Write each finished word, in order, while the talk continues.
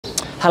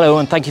Hello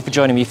and thank you for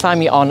joining me. Find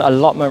me on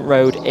Allotment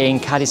Road in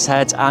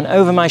Cadishead, and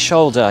over my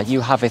shoulder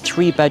you have a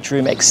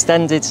 3-bedroom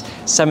extended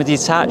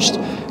semi-detached.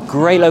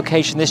 Great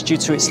location this due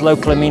to its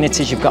local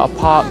amenities. You've got a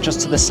park just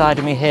to the side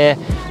of me here,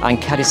 and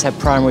Cadishead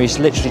Primary is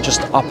literally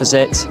just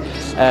opposite.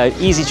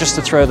 Easy just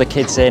to throw the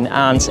kids in,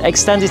 and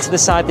extended to the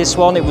side this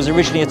one, it was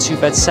originally a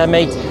 2-bed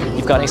semi.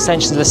 You've got an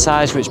extension to the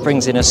size which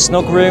brings in a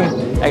snug room,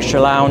 extra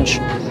lounge,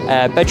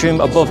 bedroom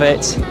above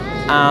it,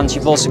 and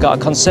you've also got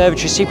a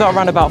conservatory, so you've got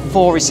around about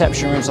 4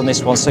 reception rooms on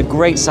this one. So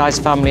great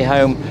sized family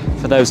home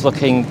for those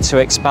looking to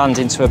expand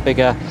into a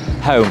bigger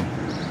home.